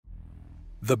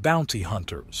The Bounty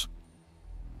Hunters.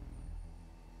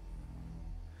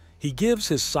 He gives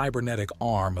his cybernetic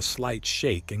arm a slight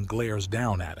shake and glares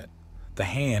down at it. The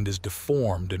hand is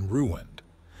deformed and ruined.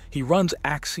 He runs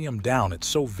Axiom down it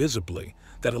so visibly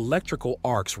that electrical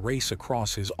arcs race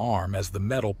across his arm as the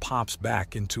metal pops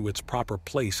back into its proper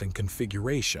place and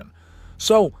configuration.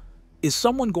 So, is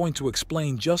someone going to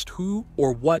explain just who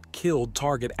or what killed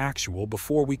Target Actual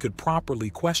before we could properly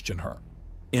question her?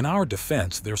 In our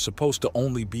defense, there's supposed to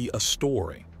only be a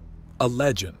story. A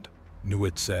legend,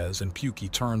 Nuit says, and Pukey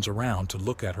turns around to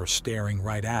look at her staring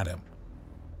right at him.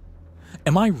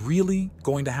 Am I really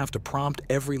going to have to prompt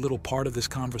every little part of this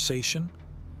conversation?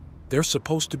 They're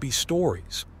supposed to be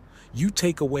stories. You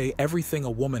take away everything a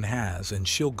woman has and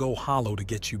she'll go hollow to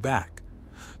get you back.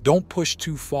 Don't push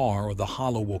too far or the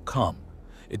hollow will come.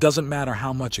 It doesn't matter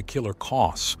how much a killer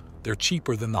costs. They're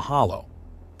cheaper than the hollow.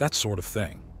 That sort of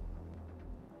thing.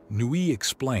 Nui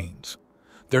explains.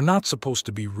 They're not supposed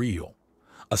to be real.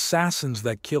 Assassins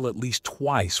that kill at least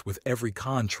twice with every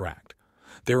contract.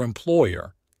 Their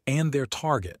employer and their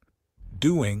target.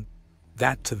 Doing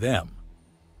that to them.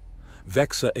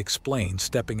 Vexa explains,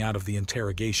 stepping out of the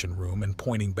interrogation room and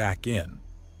pointing back in.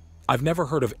 I've never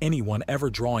heard of anyone ever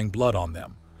drawing blood on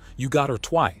them. You got her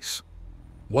twice.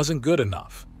 Wasn't good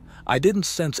enough. I didn't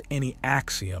sense any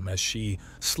Axiom as she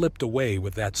slipped away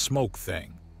with that smoke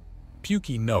thing.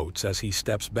 Pukey notes as he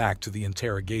steps back to the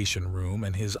interrogation room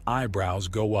and his eyebrows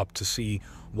go up to see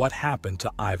what happened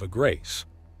to Iva Grace.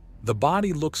 The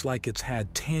body looks like it's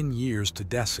had 10 years to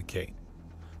desiccate.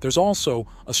 There's also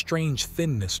a strange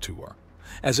thinness to her,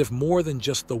 as if more than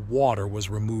just the water was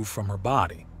removed from her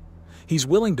body. He's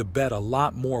willing to bet a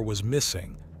lot more was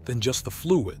missing than just the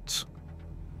fluids.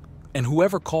 And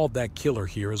whoever called that killer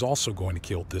here is also going to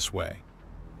kill this way.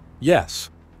 Yes,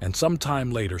 and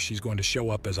sometime later she's going to show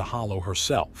up as a hollow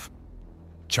herself.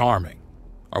 Charming.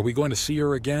 Are we going to see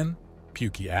her again?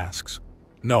 Pukey asks.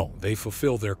 No, they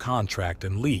fulfill their contract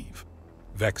and leave,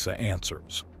 Vexa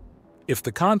answers. If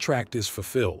the contract is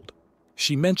fulfilled,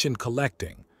 she mentioned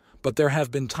collecting, but there have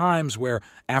been times where,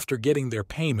 after getting their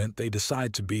payment, they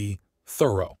decide to be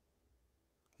thorough.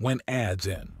 Went adds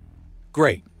in.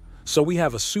 Great, so we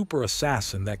have a super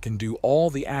assassin that can do all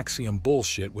the Axiom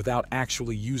bullshit without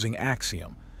actually using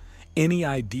Axiom. Any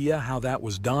idea how that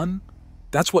was done?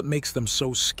 That's what makes them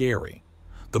so scary.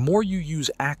 The more you use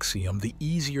Axiom, the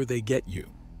easier they get you.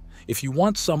 If you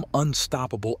want some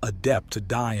unstoppable adept to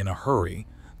die in a hurry,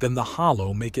 then the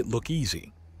hollow make it look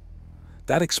easy.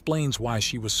 That explains why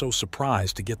she was so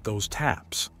surprised to get those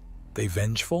taps. They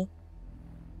vengeful?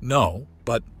 No,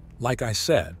 but like I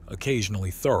said,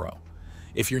 occasionally thorough.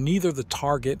 If you're neither the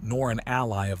target nor an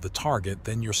ally of the target,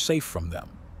 then you're safe from them.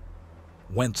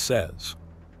 Wentz says,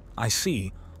 I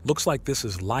see. Looks like this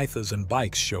is Litha's and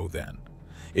Bike's show then.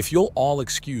 If you'll all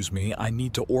excuse me, I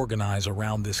need to organize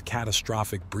around this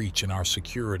catastrophic breach in our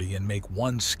security and make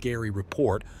one scary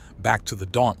report back to the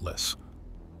Dauntless.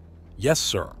 Yes,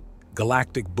 sir.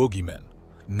 Galactic boogeymen,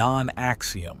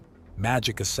 non-Axiom,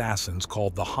 magic assassins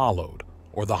called the Hollowed,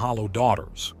 or the Hollow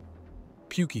Daughters.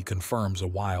 Pukey confirms a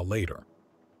while later.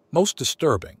 Most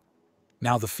disturbing.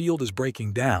 Now the field is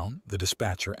breaking down, the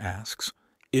dispatcher asks.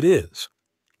 It is.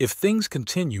 If things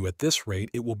continue at this rate,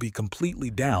 it will be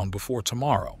completely down before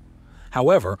tomorrow.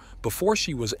 However, before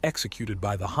she was executed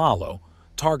by the Hollow,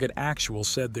 Target Actual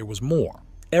said there was more,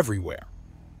 everywhere.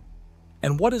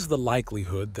 And what is the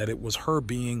likelihood that it was her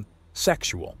being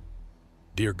sexual?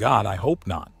 Dear God, I hope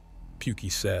not,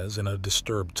 Pukey says in a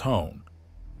disturbed tone.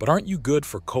 But aren't you good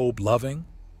for Kobe-loving?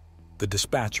 The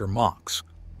dispatcher mocks.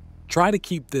 Try to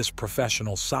keep this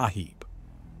professional, Sahib.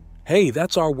 Hey,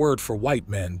 that's our word for white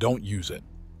men, don't use it,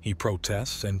 he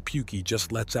protests, and Pukey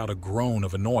just lets out a groan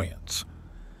of annoyance.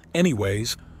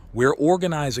 Anyways, we're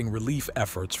organizing relief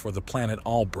efforts for the planet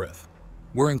Albrith.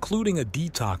 We're including a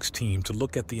detox team to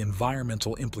look at the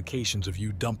environmental implications of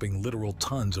you dumping literal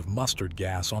tons of mustard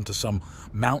gas onto some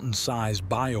mountain-sized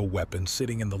bioweapon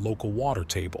sitting in the local water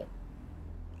table.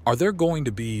 Are there going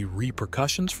to be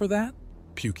repercussions for that?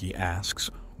 Pukey asks,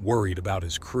 worried about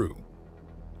his crew.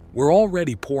 We're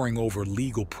already poring over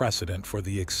legal precedent for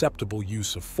the acceptable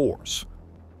use of force.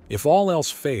 If all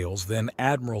else fails, then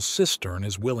Admiral Cistern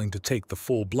is willing to take the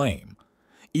full blame.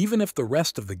 Even if the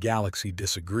rest of the galaxy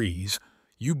disagrees,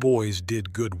 you boys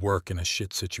did good work in a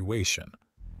shit situation.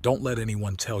 Don't let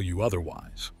anyone tell you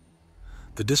otherwise.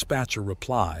 The dispatcher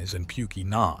replies and Pukey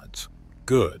nods.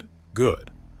 Good,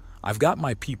 good. I've got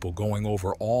my people going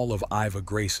over all of Iva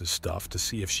Grace's stuff to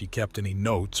see if she kept any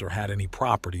notes or had any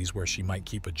properties where she might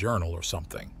keep a journal or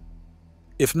something.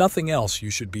 If nothing else, you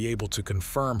should be able to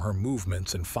confirm her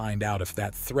movements and find out if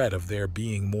that threat of there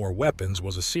being more weapons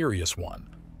was a serious one.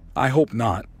 I hope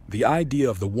not. The idea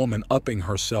of the woman upping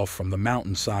herself from the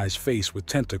mountain-sized face with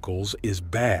tentacles is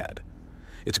bad.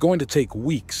 It's going to take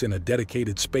weeks in a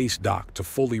dedicated space dock to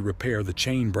fully repair the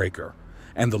chain breaker,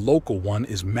 and the local one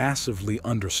is massively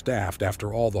understaffed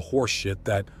after all the horseshit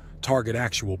that Target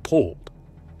Actual pulled.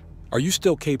 Are you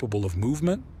still capable of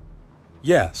movement?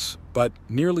 Yes, but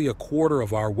nearly a quarter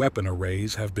of our weapon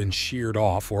arrays have been sheared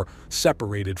off or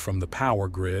separated from the power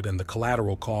grid, and the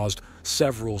collateral caused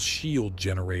several shield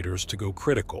generators to go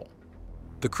critical.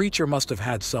 The creature must have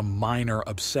had some minor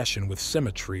obsession with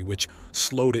symmetry which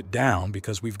slowed it down,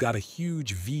 because we've got a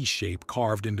huge V-shape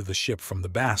carved into the ship from the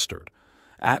bastard.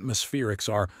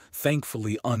 Atmospherics are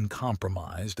thankfully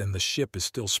uncompromised, and the ship is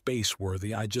still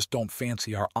space-worthy. I just don't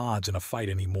fancy our odds in a fight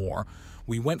anymore.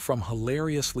 We went from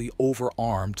hilariously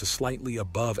overarmed to slightly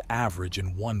above average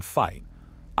in one fight.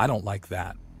 I don't like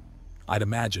that. I'd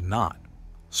imagine not.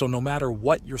 So no matter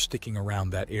what, you're sticking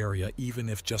around that area, even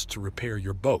if just to repair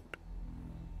your boat.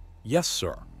 Yes,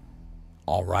 sir.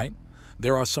 All right.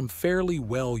 There are some fairly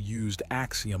well-used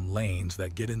axiom lanes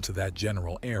that get into that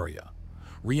general area.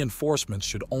 Reinforcements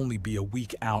should only be a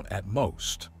week out at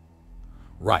most.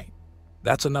 Right.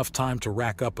 That's enough time to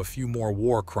rack up a few more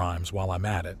war crimes while I'm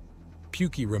at it.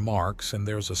 Pukey remarks, and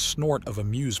there's a snort of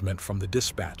amusement from the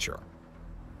dispatcher.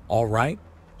 All right.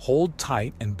 Hold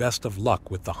tight and best of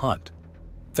luck with the hunt.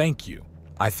 Thank you.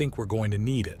 I think we're going to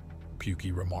need it,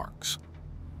 Pukey remarks.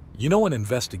 You know, an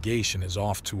investigation is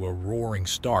off to a roaring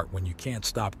start when you can't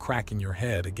stop cracking your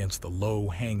head against the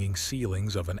low-hanging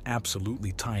ceilings of an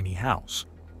absolutely tiny house.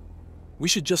 We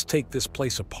should just take this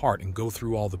place apart and go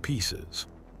through all the pieces.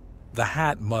 The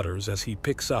Hat mutters as he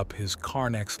picks up his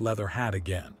Carnex leather hat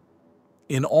again.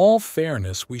 In all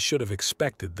fairness, we should have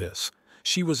expected this.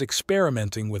 She was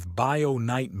experimenting with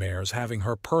bio-nightmares. Having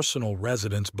her personal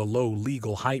residence below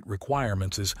legal height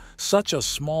requirements is such a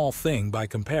small thing by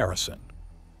comparison.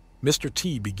 Mr.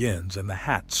 T begins, and the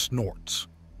Hat snorts.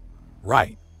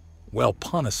 Right. Well,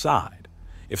 pun aside,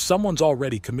 if someone's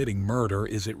already committing murder,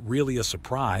 is it really a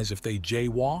surprise if they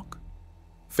jaywalk?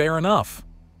 Fair enough.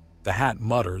 The Hat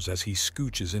mutters as he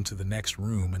scooches into the next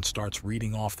room and starts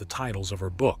reading off the titles of her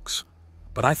books.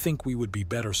 But I think we would be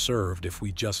better served if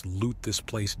we just loot this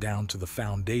place down to the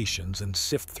foundations and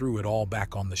sift through it all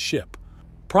back on the ship.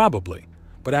 Probably.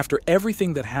 But after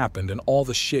everything that happened and all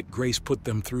the shit Grace put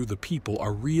them through, the people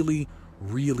are really,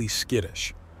 really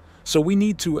skittish. So we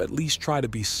need to at least try to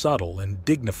be subtle and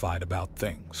dignified about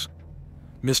things.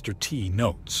 Mr. T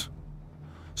notes.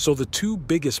 So the two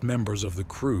biggest members of the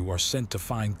crew are sent to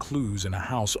find clues in a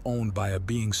house owned by a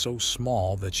being so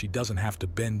small that she doesn't have to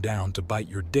bend down to bite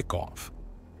your dick off.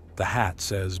 The Hat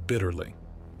says bitterly.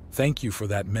 Thank you for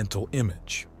that mental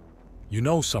image. You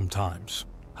know, sometimes.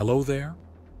 Hello there?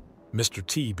 Mr.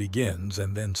 T begins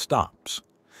and then stops.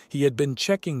 He had been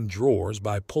checking drawers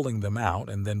by pulling them out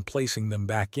and then placing them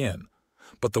back in,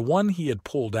 but the one he had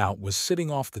pulled out was sitting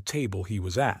off the table he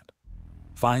was at.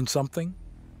 Find something?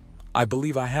 I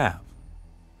believe I have.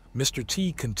 Mr.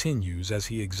 T continues as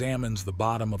he examines the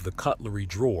bottom of the cutlery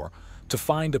drawer to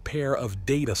find a pair of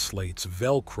data slates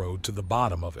velcroed to the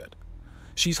bottom of it.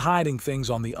 She's hiding things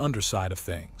on the underside of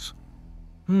things.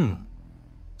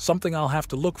 Something I'll have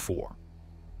to look for.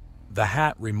 The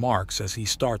Hat remarks as he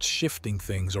starts shifting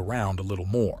things around a little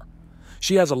more.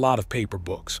 She has a lot of paper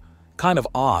books, kind of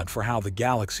odd for how the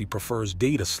galaxy prefers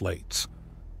data slates.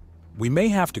 We may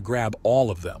have to grab all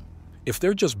of them. If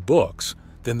they're just books,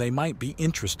 then they might be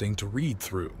interesting to read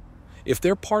through. If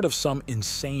they're part of some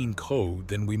insane code,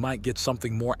 then we might get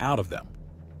something more out of them.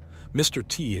 Mr.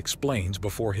 T explains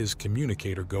before his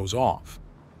communicator goes off.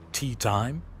 Tea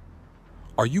time?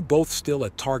 Are you both still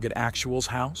at Target Actual's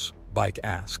house? Bike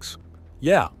asks.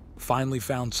 Yeah, finally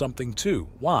found something too.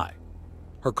 Why?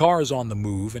 Her car is on the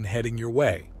move and heading your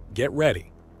way. Get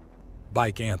ready.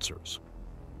 Bike answers.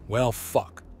 Well,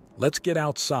 fuck. Let's get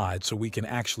outside so we can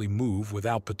actually move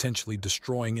without potentially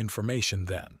destroying information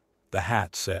then, the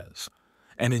Hat says.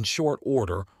 And in short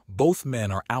order, both men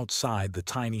are outside the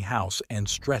tiny house and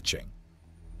stretching.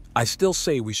 I still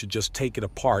say we should just take it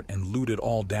apart and loot it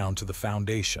all down to the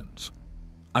foundations.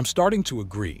 I'm starting to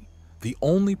agree. The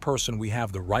only person we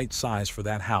have the right size for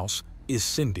that house is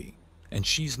Cindy, and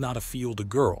she's not a field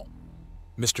girl.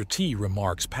 Mr. T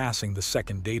remarks, passing the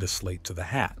second data slate to the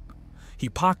Hat. He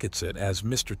pockets it as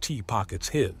Mr. T pockets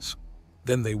his.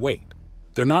 Then they wait.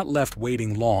 They're not left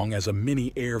waiting long as a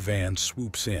mini air van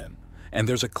swoops in, and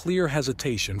there's a clear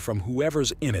hesitation from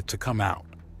whoever's in it to come out.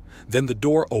 Then the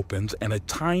door opens and a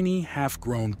tiny,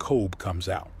 half-grown Kobe comes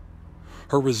out.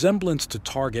 Her resemblance to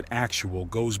Target Actual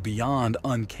goes beyond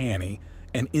uncanny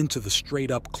and into the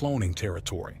straight-up cloning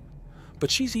territory. But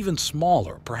she's even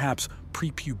smaller, perhaps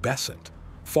prepubescent,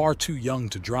 far too young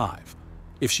to drive.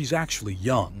 If she's actually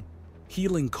young,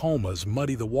 healing comas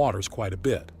muddy the waters quite a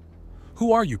bit.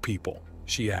 "Who are you people?"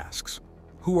 she asks.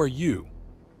 "Who are you?"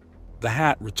 The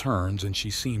Hat returns and she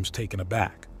seems taken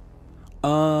aback.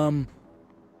 Well,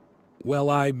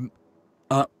 I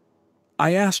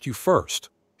asked you first,"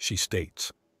 she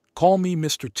states. "Call me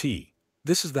Mr. T.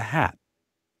 This is the Hat.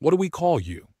 What do we call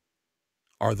you?"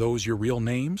 "Are those your real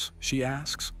names?" she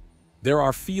asks. "There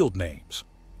are field names.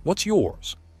 What's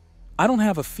yours?" "I don't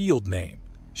have a field name,"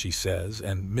 she says,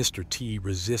 and Mr. T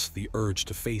resists the urge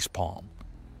to facepalm.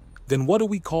 "Then what do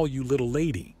we call you, little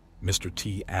lady?" Mr.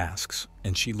 T asks,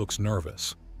 and she looks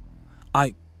nervous.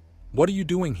 What are you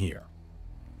doing here?"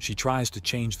 She tries to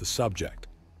change the subject.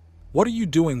 "What are you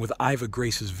doing with Iva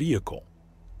Grace's vehicle?"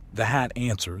 The Hat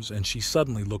answers, and she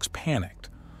suddenly looks panicked.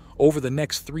 Over the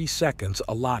next 3 seconds,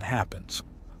 a lot happens.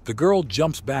 The girl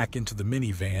jumps back into the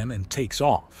minivan and takes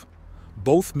off.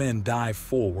 Both men dive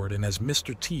forward, and as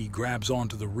Mr. T grabs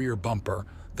onto the rear bumper,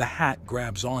 the Hat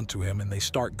grabs onto him and they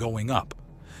start going up.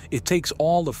 It takes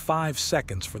all of 5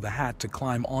 seconds for the Hat to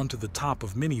climb onto the top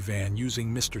of minivan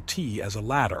using Mr. T as a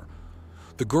ladder.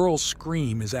 The girl's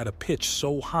scream is at a pitch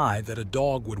so high that a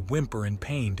dog would whimper in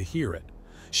pain to hear it.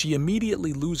 She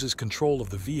immediately loses control of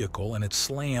the vehicle and it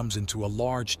slams into a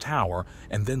large tower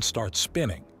and then starts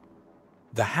spinning.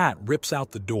 The Hat rips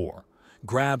out the door,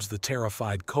 grabs the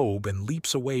terrified Cobe and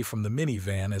leaps away from the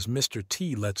minivan as Mr.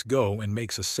 T lets go and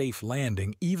makes a safe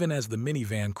landing even as the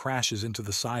minivan crashes into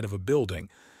the side of a building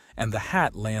and the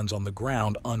Hat lands on the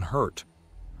ground unhurt.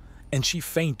 "And she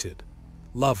fainted.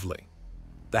 Lovely,"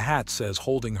 the Hat says,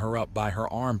 holding her up by her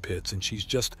armpits, and she's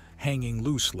just hanging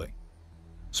loosely.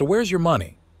 "So where's your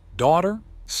money? Daughter?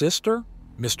 Sister?"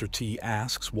 Mr. T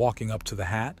asks, walking up to the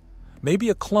Hat. "Maybe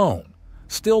a clone.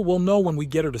 Still, we'll know when we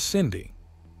get her to Cindy."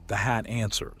 The Hat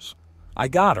answers. "I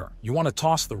got her. You want to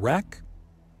toss the wreck?"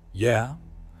 "Yeah.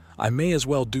 I may as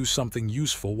well do something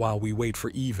useful while we wait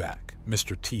for evac,"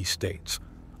 Mr. T states.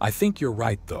 "I think you're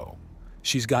right, though.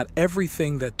 She's got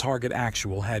everything that Target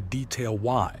Actual had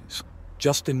detail-wise,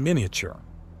 just in miniature.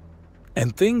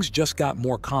 And things just got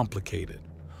more complicated.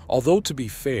 Although, to be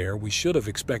fair, we should have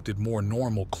expected more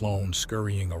normal clones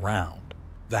scurrying around,"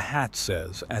 the Hat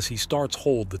says as he starts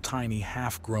hold the tiny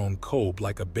half-grown Cobe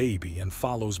like a baby and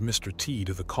follows Mr. T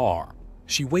to the car.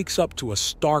 She wakes up to a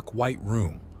stark white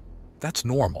room. That's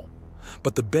normal.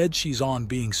 But the bed she's on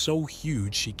being so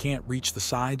huge she can't reach the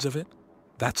sides of it?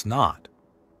 That's not.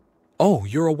 "Oh,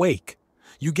 you're awake.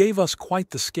 You gave us quite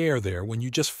the scare there when you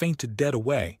just fainted dead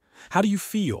away. How do you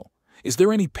feel? Is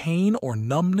there any pain or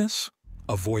numbness?"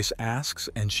 a voice asks,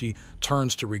 and she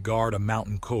turns to regard a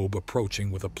mountain Cobe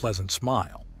approaching with a pleasant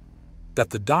smile. That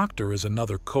the doctor is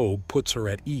another Cobe puts her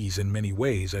at ease in many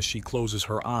ways as she closes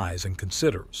her eyes and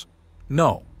considers.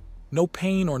 No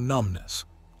pain or numbness.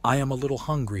 I am a little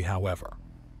hungry, however,"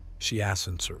 she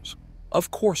answers.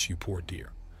 "Of course, you poor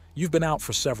dear. You've been out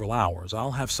for several hours.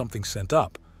 I'll have something sent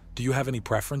up. Do you have any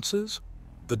preferences?"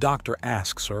 The doctor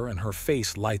asks her, and her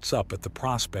face lights up at the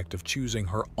prospect of choosing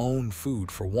her own food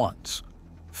for once.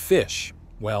 "Fish,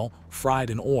 well, fried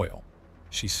in oil,"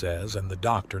 she says, and the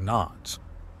doctor nods.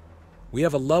 "We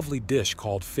have a lovely dish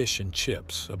called fish and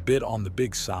chips, a bit on the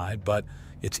big side, but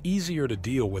it's easier to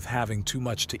deal with having too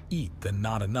much to eat than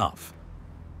not enough,"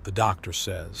 the doctor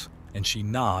says, and she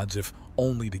nods if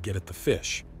only to get at the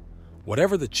fish.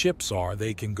 Whatever the chips are,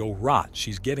 they can go rot.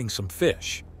 She's getting some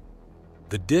fish.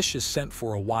 The dish is sent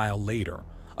for a while later.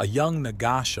 A young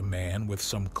Nagasha man with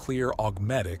some clear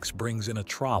augmetics brings in a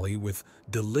trolley with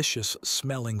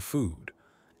delicious-smelling food.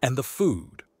 And the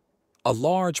food. A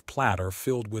large platter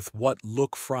filled with what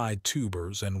look fried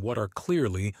tubers and what are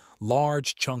clearly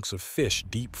large chunks of fish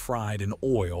deep-fried in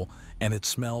oil, and it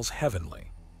smells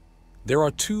heavenly. There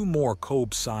are 2 more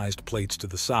Cobe-sized plates to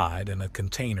the side and a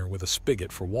container with a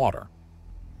spigot for water.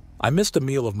 "I missed a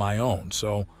meal of my own,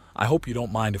 so I hope you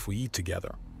don't mind if we eat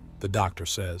together," the doctor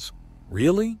says.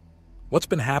 "Really? What's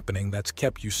been happening that's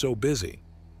kept you so busy?"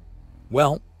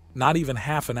 "Well, not even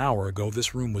half an hour ago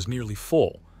this room was nearly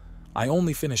full. I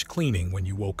only finished cleaning when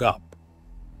you woke up,"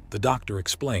 the doctor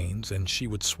explains, and she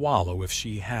would swallow if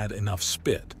she had enough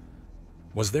spit.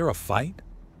 "Was there a fight?"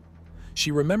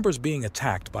 She remembers being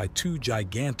attacked by 2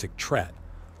 gigantic Tret,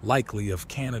 likely of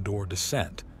Canador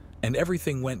descent, and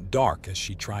everything went dark as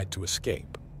she tried to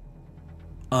escape.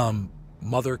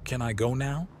 Mother, can I go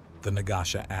now?" the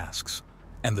Nagasha asks,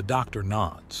 and the doctor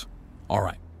nods. "All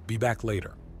right, be back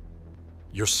later."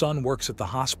 "Your son works at the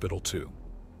hospital too."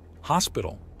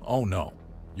 "Hospital? Oh no.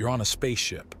 You're on a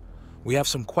spaceship. We have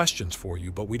some questions for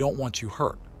you, but we don't want you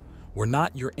hurt. We're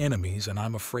not your enemies, and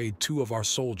I'm afraid 2 of our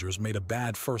soldiers made a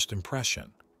bad first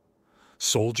impression."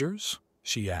 "Soldiers?"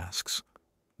 she asks.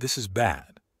 "This is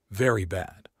bad. Very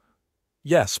bad."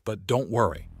 "Yes, but don't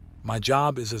worry. My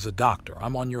job is as a doctor.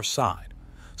 I'm on your side.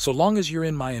 So long as you're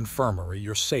in my infirmary,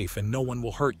 you're safe and no one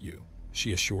will hurt you,"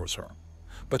 she assures her.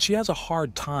 But she has a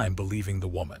hard time believing the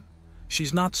woman.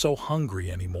 She's not so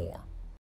hungry anymore.